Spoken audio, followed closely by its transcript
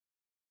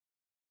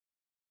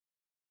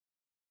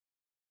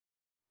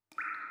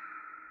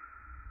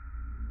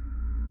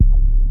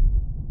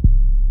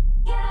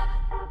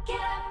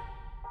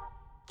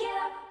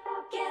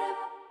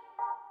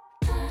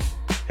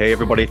Hey,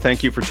 everybody.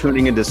 Thank you for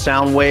tuning into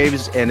Sound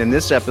Waves. And in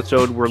this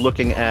episode, we're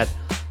looking at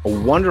a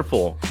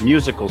wonderful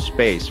musical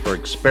space for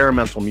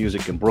experimental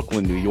music in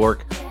Brooklyn, New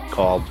York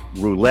called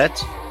Roulette.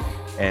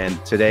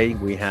 And today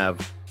we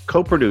have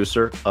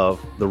co-producer of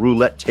the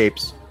Roulette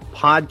Tapes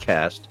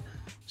podcast,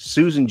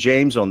 Susan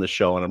James, on the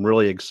show. And I'm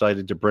really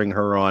excited to bring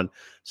her on.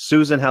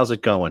 Susan, how's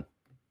it going?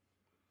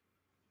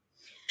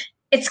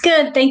 It's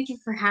good. Thank you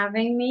for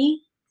having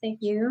me.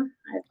 Thank you.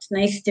 It's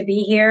nice to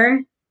be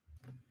here.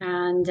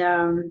 And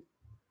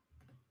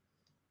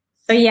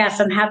so, yes,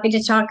 I'm happy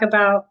to talk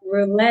about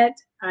Roulette.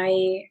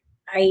 I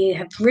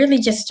have really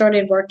just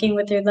started working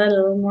with Roulette a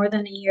little more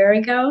than a year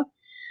ago,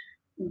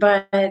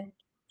 but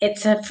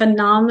it's a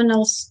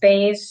phenomenal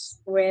space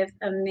with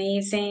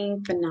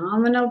amazing,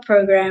 phenomenal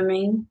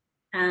programming.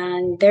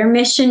 And their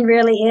mission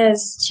really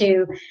is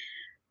to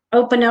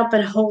open up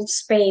and hold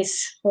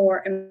space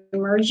for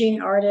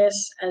emerging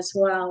artists as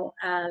well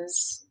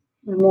as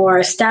more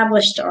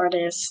established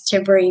artists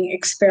to bring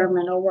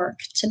experimental work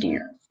to New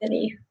York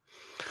City.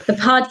 The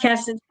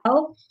podcast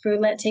itself,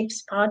 Roulette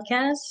Tapes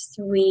Podcast,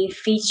 we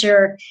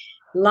feature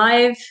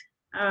live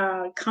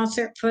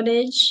concert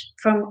footage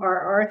from our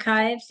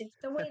archives. It's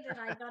the way that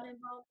I got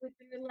involved with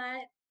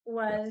Roulette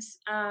was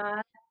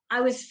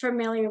I was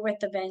familiar with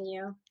the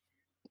venue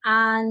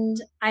and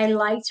I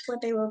liked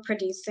what they were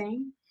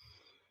producing.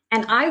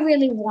 And I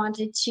really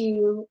wanted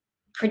to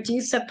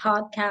produce a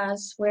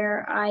podcast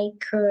where I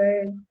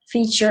could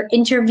feature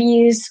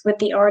interviews with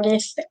the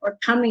artists that were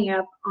coming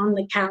up on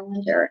the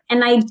calendar.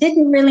 And I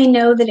didn't really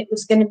know that it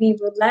was going to be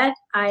Roulette.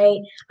 I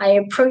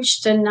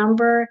approached a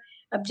number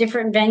of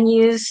different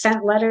venues,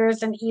 sent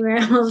letters and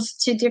emails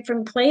to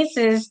different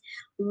places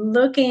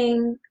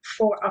looking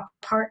for a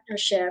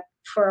partnership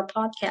for a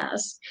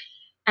podcast.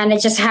 And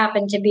it just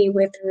happened to be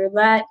with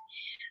Roulette.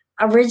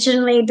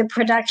 Originally, the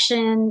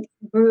production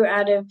grew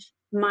out of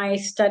my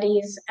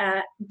studies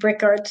at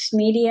Brick Arts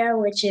Media,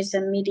 which is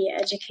a media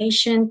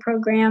education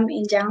program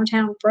in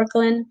downtown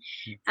Brooklyn.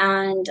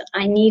 And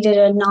I needed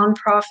a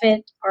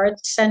nonprofit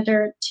arts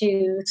center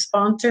to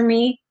sponsor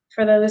me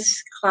for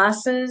those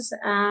classes.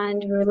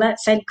 And Roulette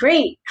said,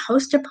 great,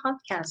 host a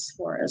podcast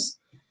for us.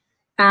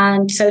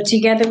 And so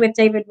together with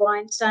David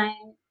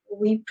Weinstein,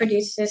 we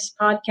produce this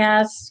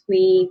podcast.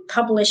 We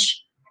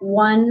publish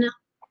one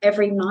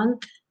every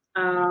month.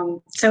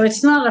 So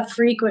it's not a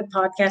frequent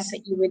podcast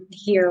that you would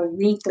hear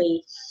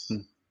weekly,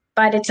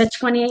 but it's a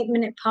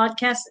 28-minute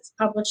podcast. It's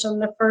published on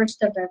the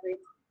first of every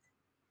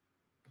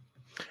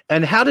month.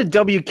 And how did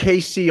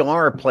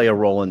WKCR play a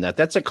role in that?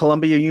 That's at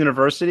Columbia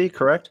University,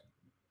 correct?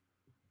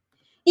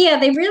 Yeah,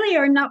 they really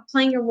are not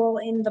playing a role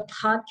in the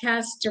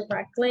podcast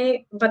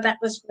directly, but that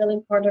was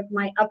really part of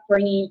my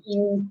upbringing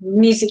in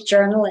music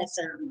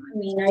journalism. I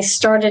mean, I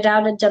started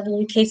out at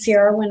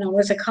WKCR when I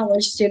was a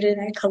college student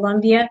at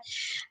Columbia,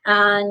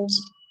 and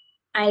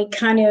I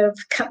kind of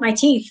cut my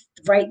teeth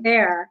right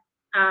there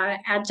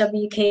at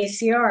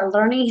WKCR,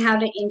 learning how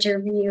to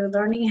interview,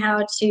 learning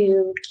how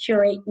to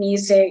curate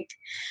music.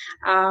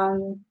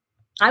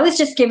 I was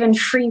just given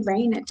free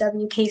reign at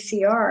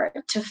WKCR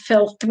to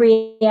fill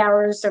 3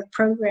 hours of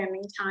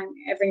programming time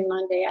every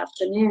Monday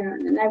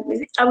afternoon. And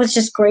I was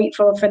just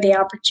grateful for the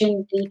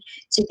opportunity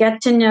to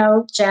get to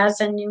know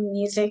jazz and new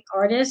music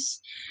artists.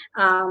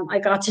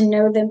 I got to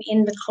know them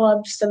in the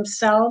clubs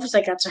themselves.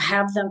 I got to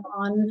have them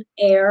on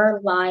air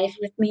live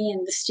with me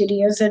in the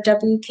studios of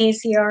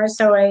WKCR.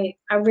 So I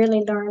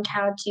really learned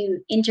how to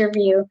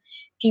interview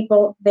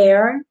people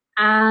there.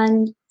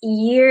 And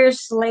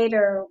years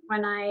later,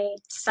 when I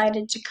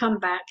decided to come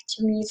back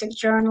to music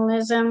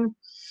journalism,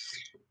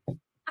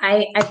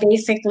 I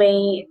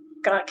basically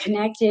got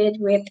connected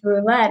with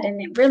Roulette, and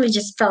it really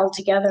just fell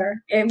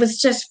together. It was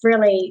just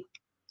really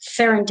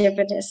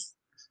serendipitous.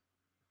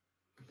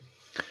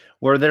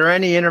 Were there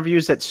any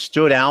interviews that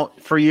stood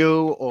out for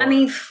you? I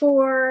mean,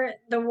 for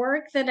the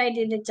work that I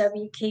did at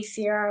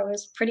WKCR, I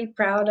was pretty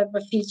proud of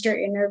a feature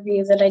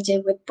interview that I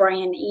did with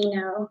Brian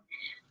Eno.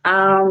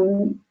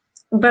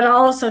 But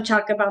I'll also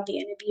talk about the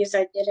interviews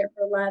I did at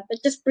Roulette.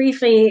 But just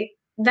briefly,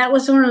 that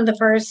was one of the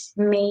first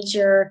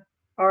major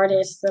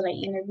artists that I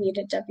interviewed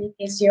at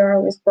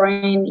WKCR was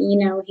Brian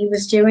Eno. He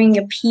was doing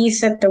a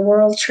piece at the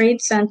World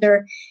Trade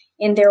Center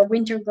in their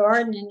winter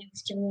garden, and he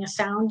was doing a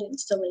sound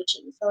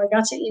installation. So I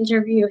got to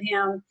interview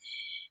him,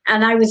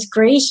 and I was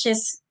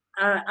gracious.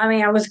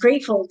 I was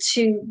grateful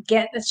to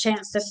get the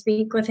chance to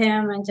speak with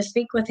him and to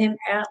speak with him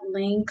at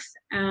length.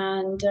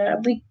 And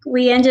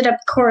we ended up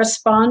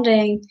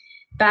corresponding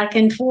back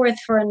and forth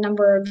for a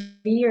number of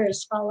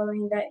years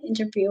following that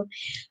interview.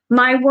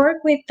 My work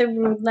with the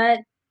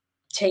Roulette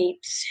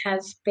tapes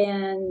has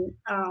been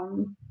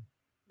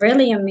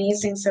really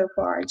amazing so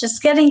far.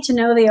 Just getting to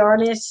know the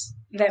artists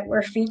that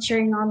we're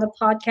featuring on the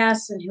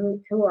podcast and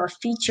who are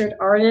featured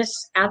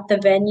artists at the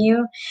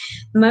venue.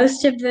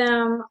 Most of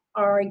them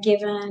are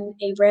given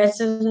a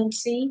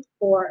residency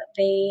or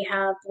they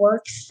have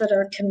works that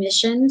are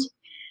commissioned.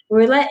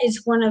 Roulette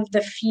is one of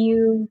the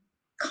few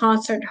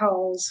concert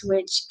halls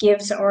which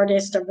gives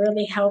artists a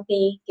really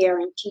healthy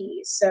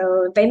guarantee.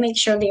 So they make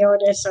sure the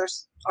artists are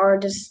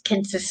artists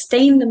can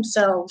sustain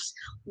themselves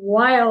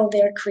while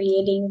they're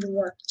creating the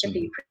work to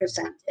be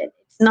presented.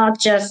 It's not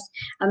just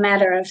a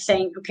matter of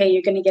saying, okay,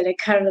 you're going to get a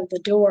cut of the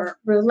door.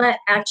 Roulette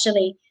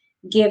actually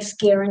gives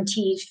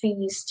guaranteed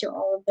fees to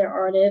all of their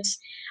artists,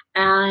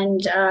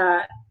 and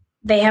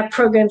they have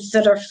programs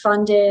that are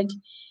funded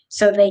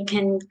so they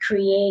can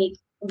create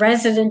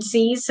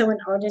residencies, so an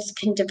artist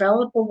can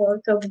develop a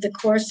work over the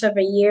course of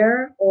a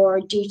year or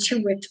do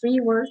 2 or 3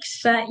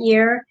 works that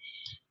year.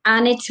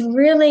 And it's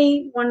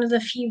really one of the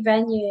few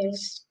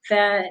venues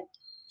that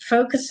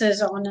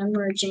focuses on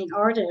emerging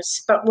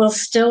artists, but will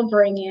still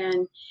bring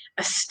in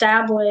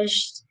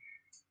established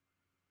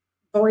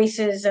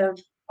voices of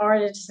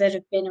artists that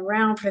have been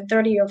around for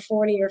 30 or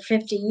 40 or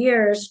 50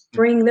 years,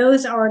 bring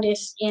those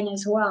artists in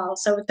as well.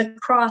 So it's a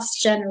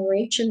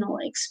cross-generational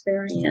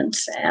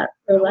experience at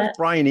How was Roulette.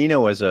 Brian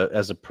Eno as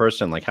a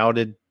person? Like, how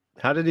did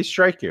he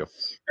strike you?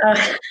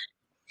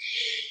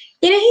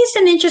 He's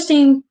an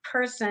interesting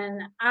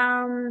person.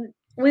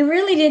 We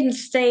really didn't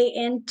stay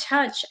in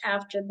touch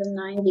after the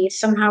 90s.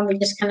 Somehow we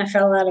just kind of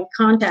fell out of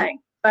contact.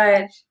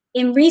 But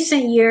in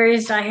recent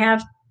years, I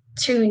have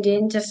tuned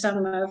into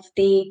some of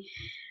the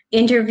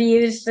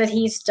interviews that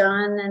he's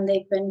done, and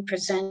they've been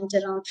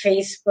presented on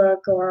Facebook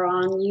or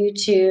on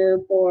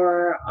YouTube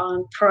or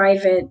on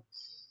private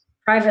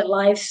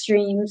live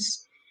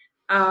streams.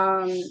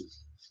 And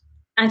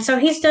so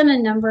he's done a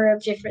number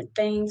of different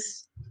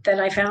things that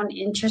I found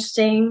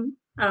interesting.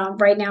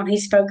 Right now,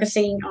 he's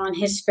focusing on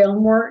his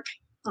film work,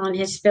 on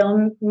his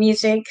film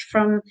music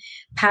from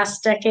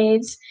past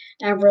decades,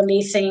 and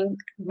releasing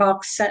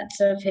box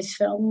sets of his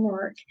film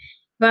work.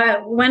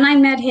 But when I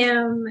met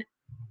him,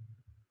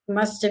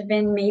 must have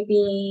been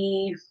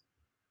maybe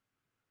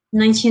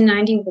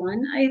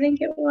 1991, I think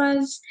it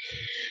was.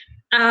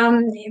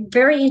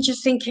 Very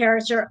interesting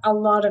character, a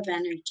lot of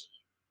energy.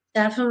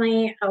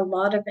 Definitely a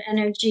lot of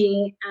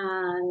energy,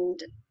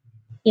 and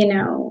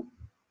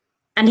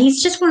and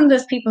he's just one of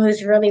those people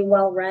who's really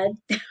well read.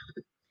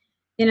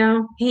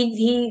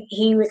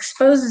 He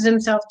exposes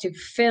himself to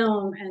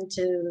film and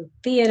to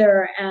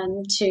theater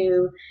and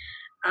to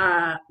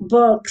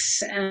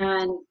books,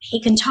 and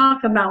he can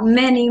talk about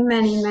many,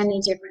 many,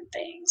 many different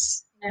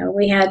things.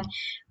 We had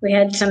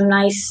some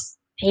nice.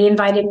 He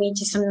invited me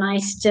to some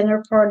nice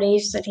dinner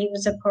parties that he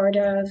was a part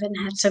of, and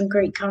had some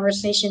great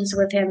conversations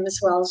with him as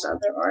well as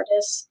other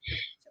artists.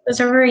 It was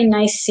a very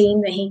nice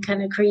scene that he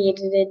kind of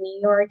created in New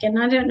York,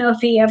 and I don't know if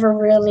he ever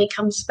really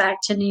comes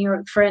back to New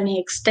York for any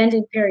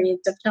extended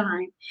periods of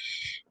time,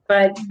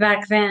 but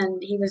back then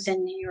he was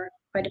in New York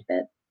quite a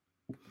bit.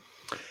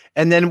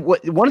 And then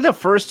one of the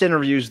first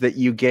interviews that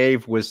you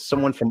gave was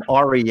someone from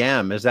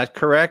REM. Is that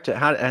correct?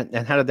 How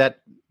did that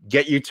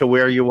get you to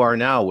where you are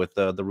now with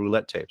the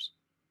Roulette tapes?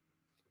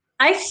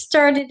 I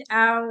started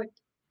out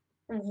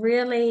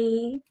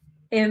really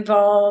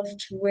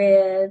involved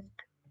with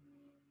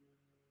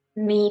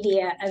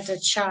media as a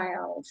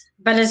child,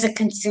 but as a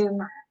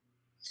consumer.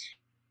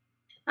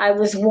 I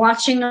was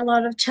watching a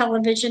lot of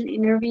television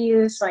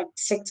interviews like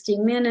 60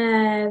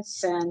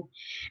 Minutes and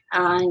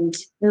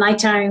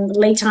nighttime,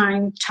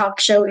 late-time talk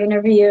show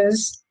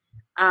interviews.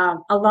 A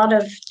lot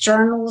of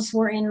journals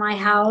were in my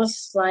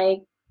house, like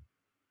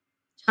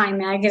Time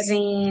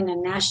Magazine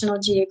and National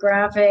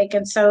Geographic.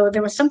 And so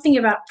there was something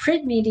about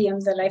print medium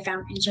that I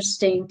found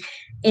interesting,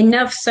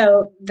 enough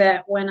so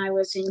that when I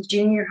was in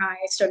junior high,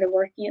 I started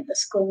working at the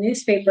school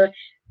newspaper,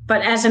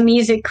 but as a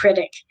music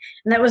critic.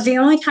 And that was the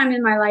only time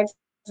in my life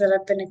that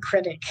I've been a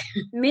critic.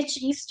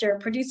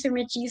 Producer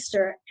Mitch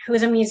Easter, who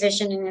is a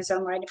musician in his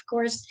own right, of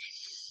course,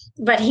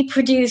 but he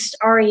produced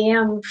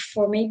REM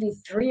for maybe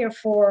 3 or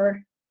 4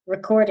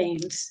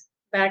 recordings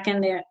back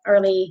in the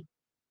early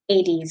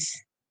 80s.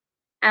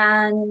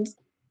 And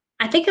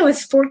I think I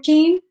was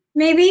 14,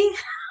 maybe,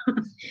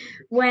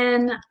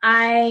 when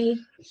I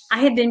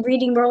had been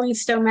reading Rolling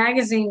Stone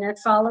magazine and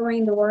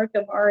following the work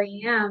of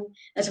REM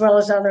as well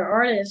as other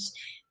artists.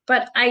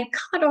 But I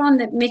caught on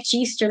that Mitch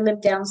Easter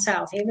lived down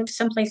south. He lived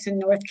someplace in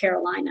North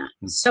Carolina.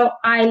 So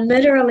I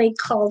literally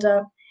called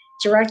up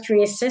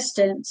directory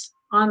assistants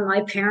on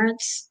my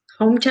parents'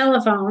 home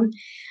telephone,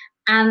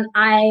 and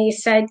I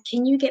said,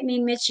 can you get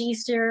me Mitch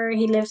Easter?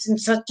 He lives in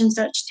such and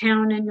such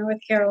town in North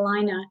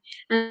Carolina.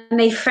 And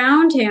they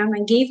found him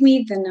and gave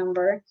me the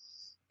number.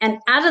 And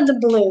out of the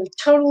blue,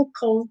 total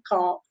cold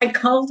call, I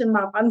called him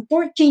up. I'm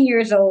 14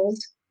 years old,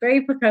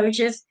 very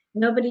precocious.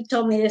 Nobody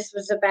told me this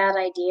was a bad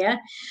idea.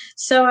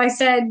 So I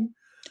said,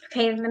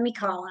 okay, let me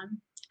call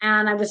him.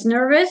 And I was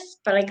nervous,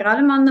 but I got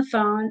him on the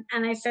phone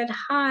and I said,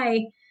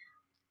 hi,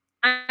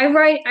 I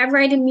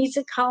write a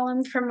music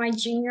column for my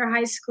junior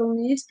high school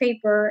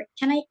newspaper.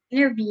 Can I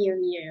interview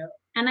you?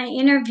 And I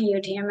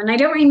interviewed him. And I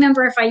don't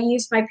remember if I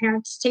used my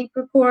parents' tape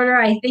recorder.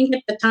 I think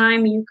at the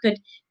time you could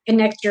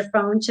connect your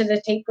phone to the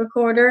tape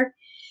recorder.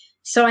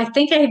 So I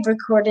think I had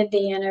recorded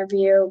the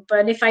interview.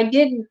 But if I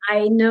didn't,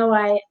 I know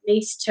I at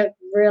least took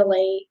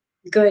really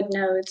good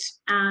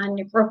notes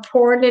and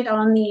reported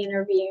on the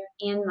interview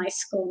in my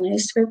school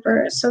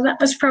newspaper. So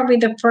that was probably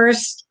the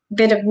first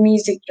bit of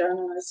music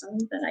journalism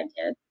that I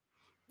did.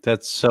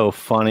 That's so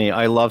funny.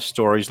 I love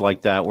stories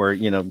like that where,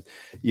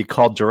 you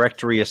called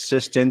directory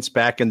assistants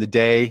back in the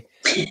day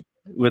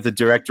with the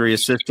directory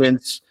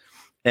assistants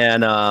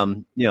and,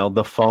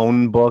 the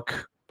phone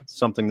book,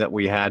 something that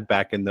we had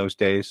back in those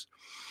days.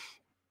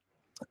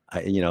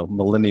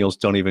 Millennials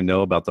don't even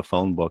know about the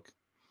phone book.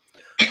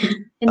 Uh,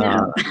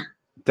 No.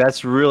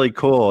 that's really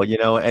cool,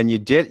 and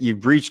you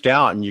reached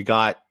out and you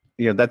got,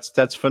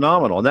 that's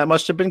phenomenal. And that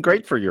must have been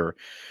great for your,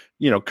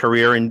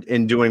 career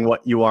in doing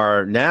what you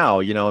are now.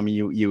 I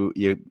mean,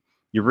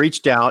 you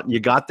reached out, you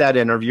got that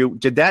interview.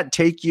 Did that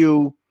take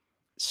you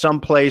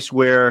someplace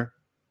where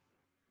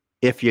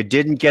if you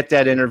didn't get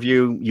that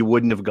interview, you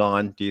wouldn't have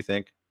gone, do you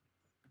think?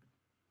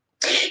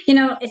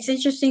 It's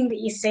interesting that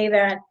you say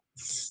that.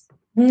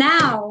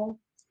 Now,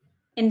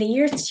 in the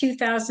year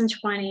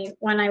 2020,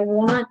 when I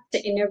want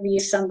to interview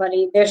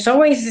somebody, there's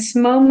always this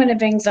moment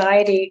of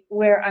anxiety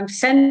where I'm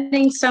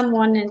sending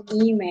someone an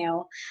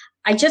email.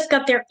 I just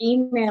got their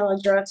email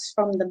address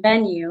from the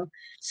venue.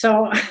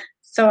 So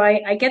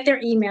I get their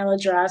email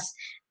address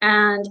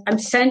and I'm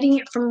sending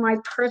it from my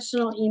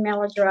personal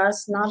email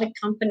address, not a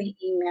company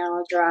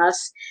email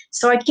address.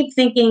 So I keep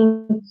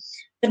thinking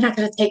they're not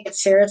going to take it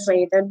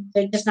seriously.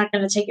 They're just not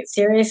going to take it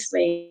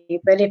seriously.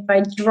 But if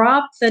I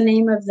drop the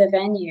name of the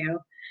venue,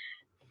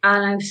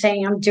 and I'm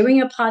saying I'm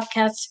doing a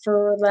podcast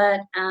for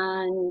Roulette,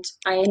 and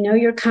I know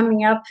you're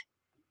coming up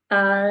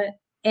uh,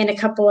 in a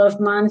couple of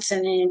months,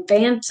 and in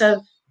advance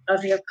of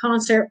your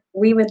concert,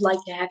 we would like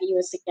to have you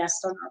as a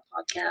guest on our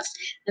podcast.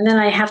 And then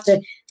I have to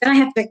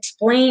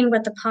explain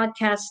what the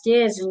podcast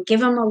is and give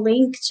them a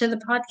link to the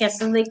podcast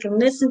so they can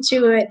listen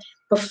to it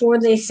before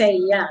they say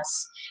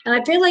yes. And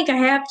I feel like I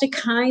have to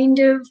kind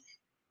of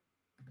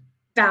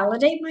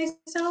validate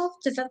myself.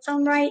 Does that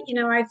sound right?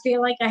 I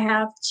feel like I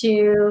have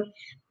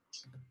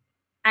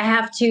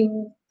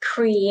to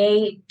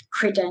create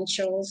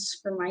credentials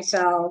for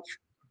myself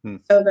Hmm.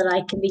 so that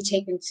I can be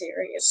taken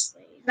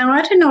seriously. Now,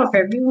 I don't know if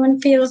everyone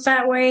feels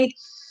that way,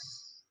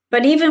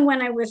 but even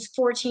when I was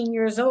 14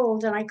 years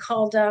old and I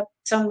called up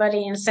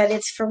somebody and said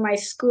it's for my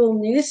school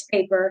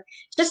newspaper,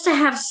 just to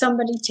have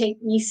somebody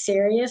take me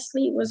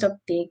seriously was a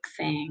big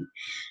thing.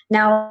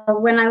 Now,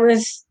 when I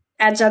was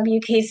at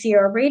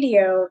WKCR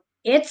Radio,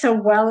 it's a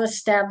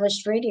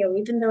well-established radio,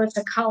 even though it's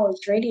a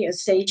college radio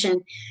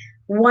station.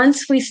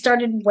 Once we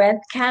started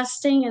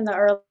webcasting in the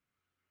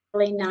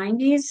early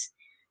 90s,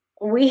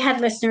 we had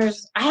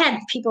listeners. I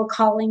had people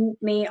calling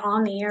me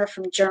on the air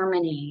from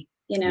Germany.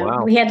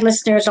 Wow. We had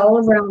listeners all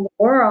around the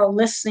world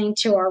listening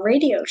to our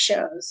radio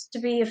shows. To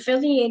be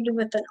affiliated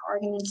with an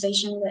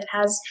organization that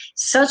has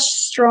such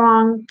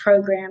strong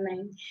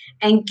programming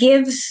and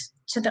gives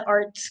to the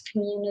arts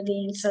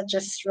community in such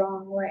a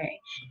strong way,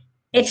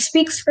 it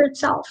speaks for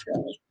itself,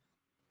 really.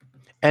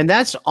 And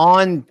that's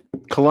on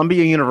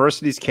Columbia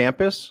University's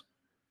campus?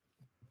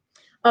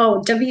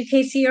 Oh,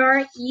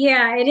 WKCR?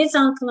 Yeah, it is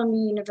on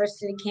Columbia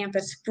University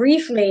campus.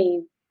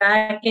 Briefly,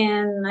 back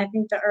in, I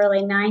think, the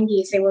early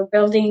 90s, they were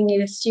building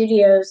new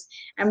studios,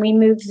 and we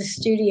moved the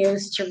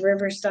studios to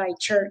Riverside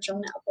Church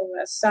on the Upper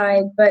West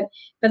Side. But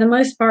for the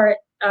most part,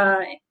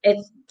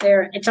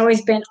 it's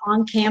always been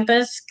on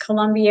campus.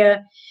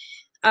 Columbia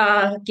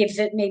gives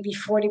it maybe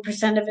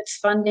 40% of its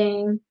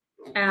funding,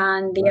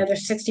 and the other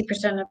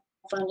 60% of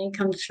funding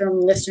comes from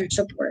listener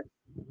support.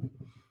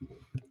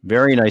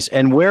 Very nice.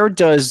 And where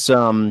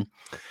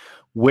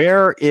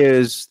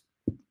is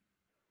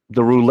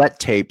the Roulette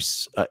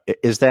tapes?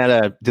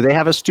 Do they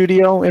have a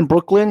studio in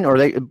Brooklyn, or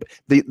the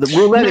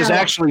Roulette is No.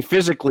 actually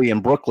physically in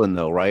Brooklyn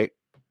though, right?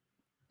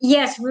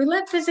 Yes,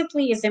 Roulette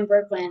physically is in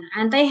Brooklyn,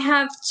 and they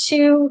have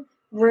two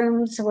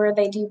rooms where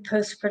they do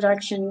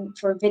post-production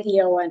for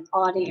video and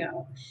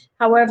audio.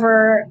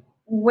 However,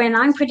 when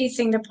I'm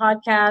producing the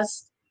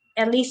podcast,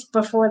 at least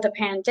before the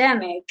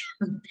pandemic,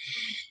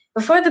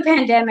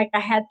 I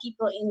had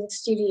people in the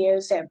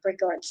studios at Brick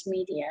Arts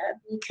Media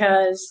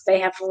because they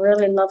have a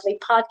really lovely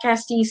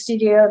podcasting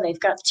studio. They've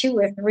got 2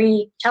 or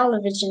 3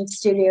 television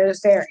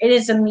studios there. It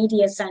is a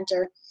media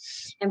center,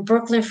 and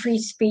Brooklyn Free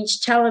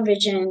Speech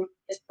Television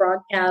is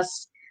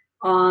broadcast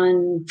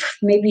on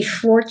maybe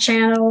 4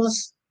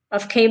 channels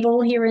of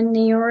cable here in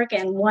New York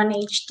and 1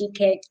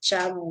 HDK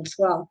channel as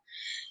well.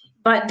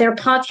 But they're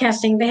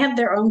podcasting, they have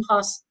their own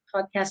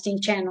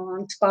podcasting channel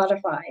on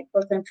Spotify,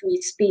 Brooklyn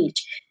Free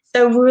Speech.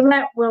 So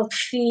Roulette will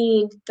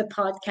feed the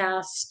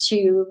podcast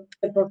to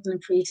the Brooklyn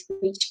Free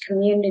Speech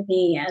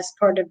community as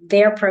part of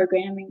their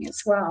programming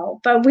as well.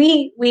 But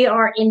we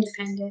are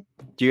independent.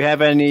 Do you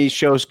have any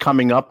shows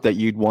coming up that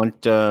you'd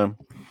want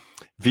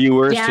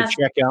viewers to Yes.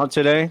 check out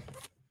today?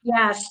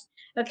 Yes.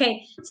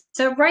 Okay.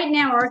 So right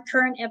now, our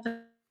current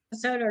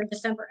episode, or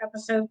December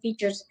episode,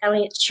 features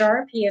Elliott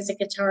Sharp. He is a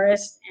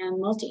guitarist and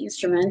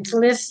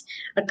multi-instrumentalist,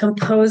 a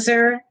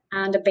composer,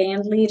 and a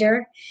band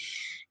leader.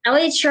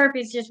 Elliott Sharp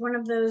is just one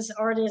of those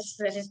artists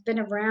that has been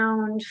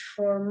around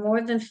for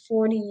more than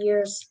 40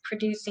 years,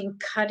 producing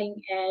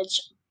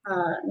cutting-edge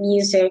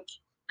music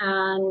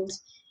and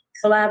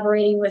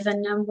collaborating with a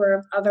number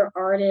of other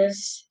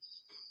artists.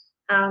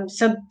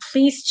 So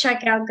please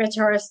check out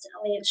guitarist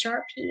Elliot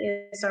Sharp. He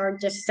is our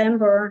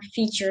December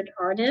featured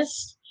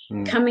artist.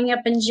 Coming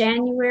up in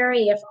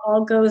January, if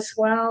all goes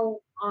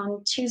well,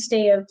 on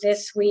Tuesday of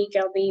this week,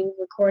 I'll be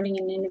recording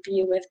an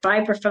interview with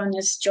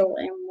vibraphonist Joel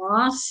M.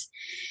 Ross.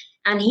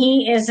 And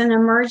he is an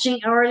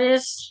emerging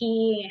artist.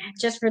 He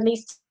just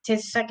released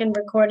his second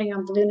recording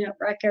on Blue Note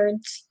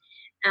Records.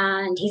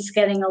 And he's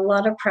getting a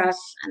lot of press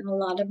and a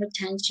lot of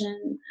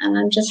attention. And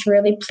I'm just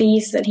really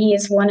pleased that he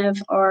is one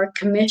of our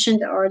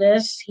commissioned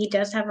artists. He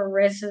does have a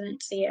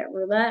residency at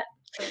Roulette.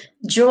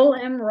 Joel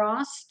M.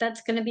 Ross,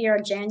 that's going to be our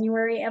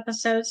January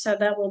episode, so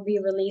that will be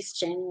released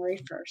January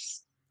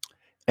 1st.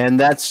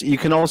 And you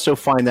can also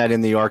find that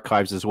in the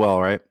archives as well,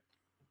 right?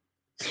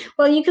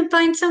 Well, you can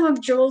find some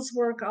of Joel's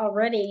work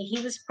already.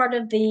 He was part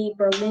of the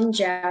Berlin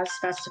Jazz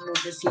Festival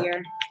this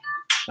year.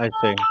 I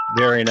see.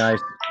 Very nice.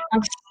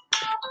 I'm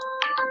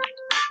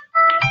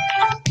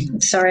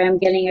sorry, I'm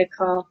getting a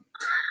call.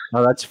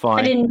 Oh, that's fine.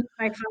 I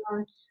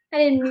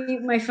didn't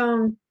mute my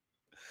phone.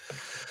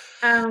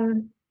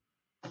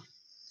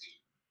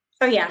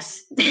 Oh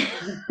yes.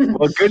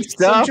 Well, good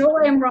stuff. So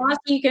Joel M. Ross,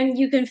 you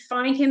can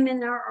find him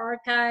in our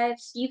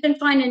archives. You can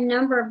find a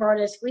number of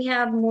artists. We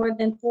have more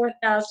than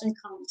 4,000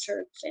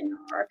 concerts in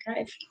our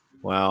archive.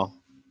 Wow.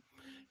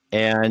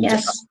 And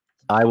yes,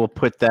 I will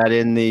put that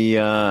in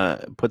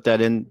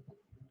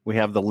we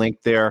have the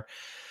link there.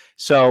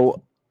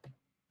 So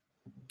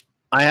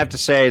I have to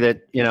say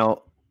that,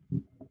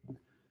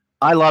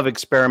 I love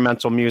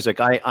experimental music.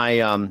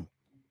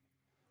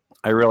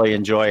 I really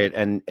enjoy it,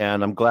 and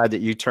I'm glad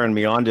that you turned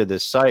me on to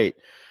this site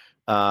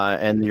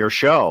and your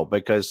show,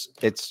 because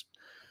it's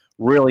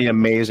really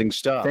amazing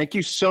stuff. Thank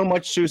you so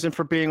much, Susan,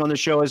 for being on the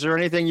show. Is there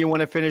anything you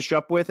want to finish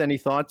up with? Any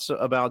thoughts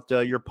about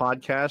your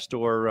podcast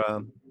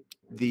or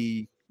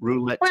the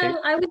Roulette tape?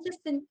 Well, I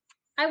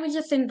would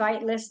just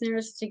invite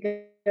listeners to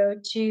go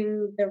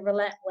to the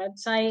Roulette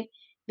website,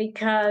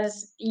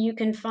 because you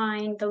can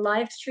find the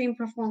live stream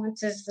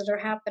performances that are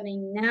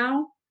happening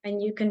now.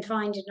 And you can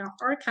find in our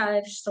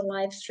archives the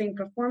live stream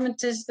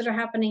performances that are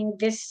happening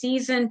this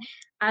season,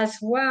 as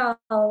well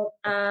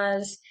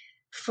as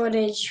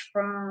footage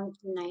from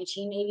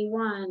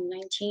 1981,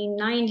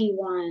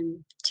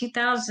 1991,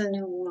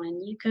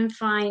 2001. You can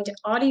find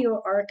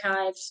audio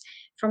archives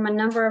from a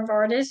number of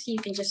artists. You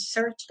can just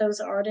search those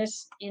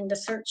artists in the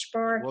search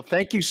bar. Well,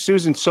 thank you,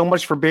 Susan, so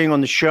much for being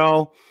on the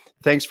show.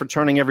 Thanks for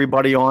turning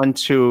everybody on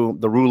to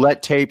the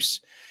Roulette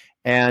tapes.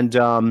 And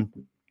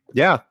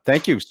yeah,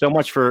 thank you so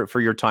much for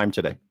your time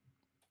today.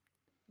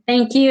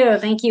 Thank you.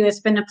 Thank you.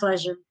 It's been a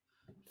pleasure.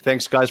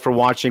 Thanks, guys, for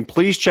watching.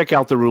 Please check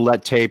out the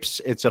Roulette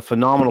tapes. It's a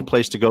phenomenal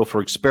place to go for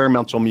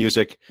experimental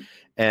music.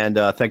 And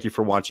thank you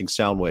for watching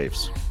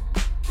Soundwaves.